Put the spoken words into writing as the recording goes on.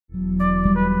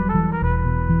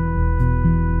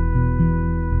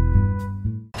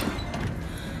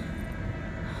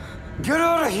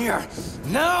here!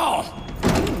 Now!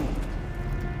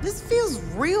 This feels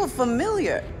real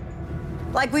familiar.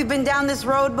 Like we've been down this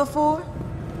road before?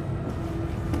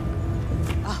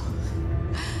 Oh,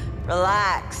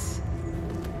 relax.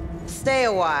 Stay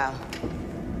a while.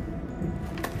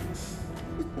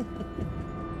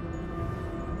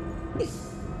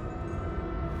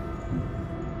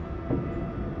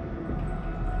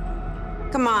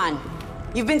 Come on.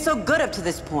 You've been so good up to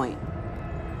this point.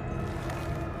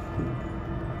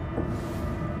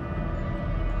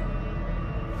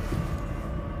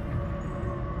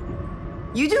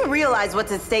 You do realize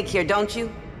what's at stake here, don't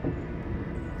you?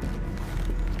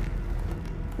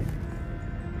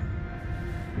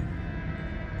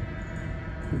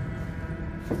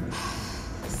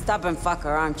 Stubborn fucker,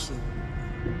 aren't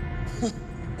you?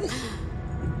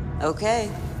 Okay.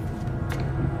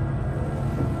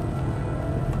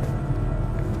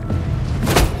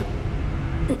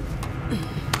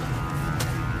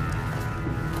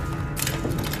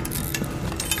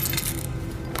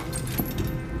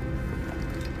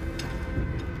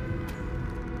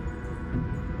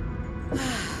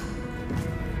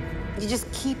 You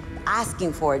just keep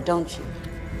asking for it, don't you?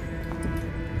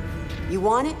 You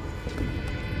want it?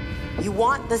 You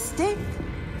want the stick?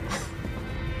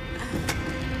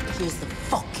 Here's the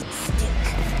fucking stick.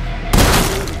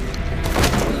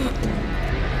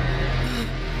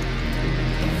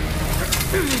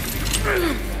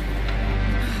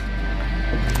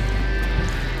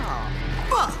 Oh,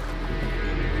 fuck!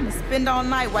 I'm gonna spend all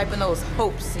night wiping those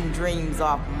hopes and dreams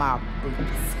off my boots.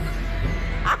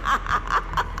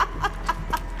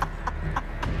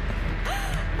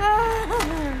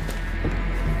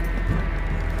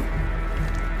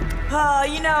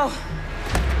 You know,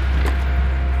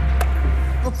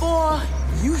 before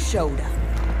you showed up,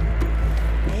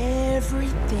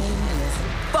 everything was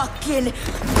fucking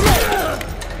great.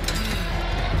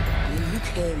 When you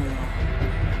came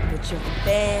along with your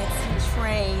fancy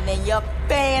train and your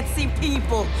fancy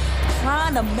people,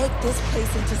 trying to make this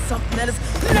place into something that is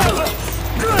never.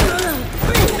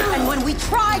 And when we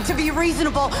tried to be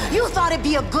reasonable, you thought it'd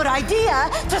be a good idea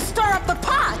to stir up the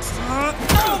pot.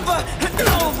 Over and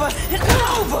over and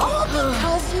over. All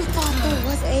because you thought there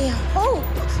was a hope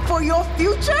for your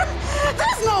future?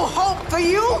 There's no hope for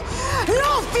you.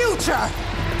 No future.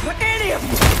 For any of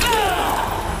you.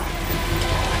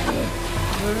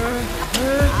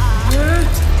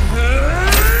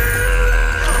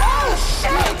 Oh,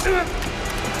 shit!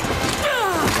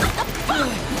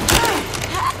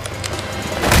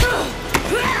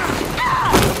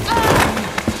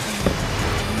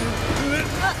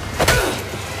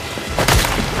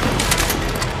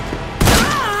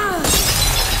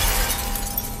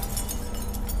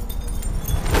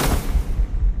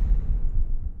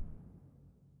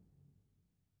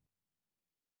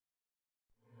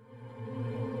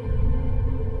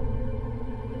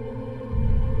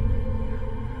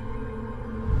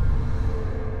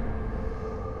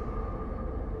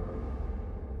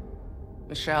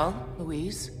 Michelle,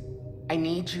 Louise, I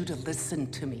need you to listen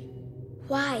to me.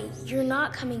 Why? You're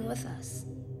not coming with us.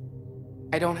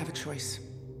 I don't have a choice.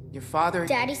 Your father...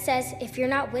 Daddy says if you're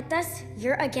not with us,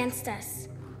 you're against us.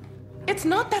 It's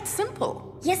not that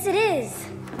simple. Yes, it is.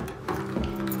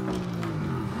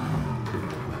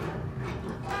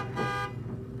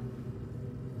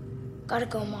 Gotta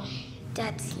go, Mom.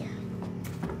 Dad's here.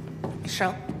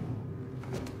 Michelle,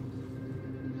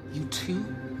 you two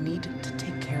need to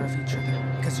take care of each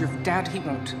other. Because your dad, he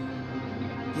won't.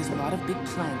 He has a lot of big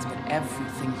plans, but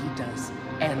everything he does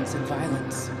ends in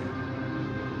violence.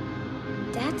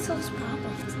 Dad solves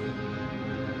problems.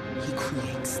 He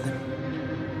creates them.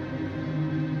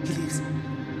 He leaves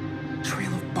a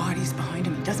trail of bodies behind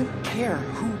him. He doesn't care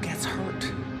who gets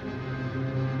hurt.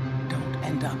 Don't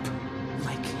end up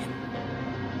like him.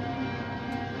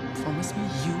 Promise me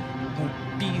you won't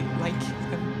be like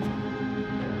him.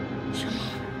 Sure.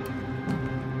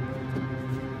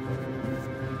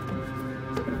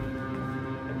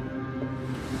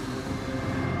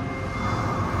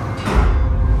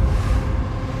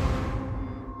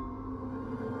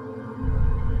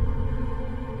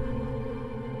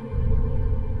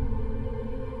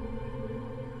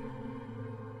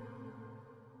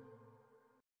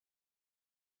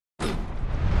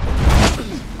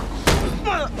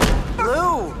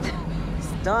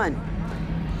 Done.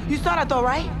 You saw that though,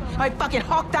 right? I fucking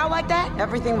hawked out like that?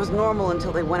 Everything was normal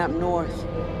until they went up north.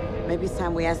 Maybe it's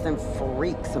time we ask them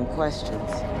freaks some questions.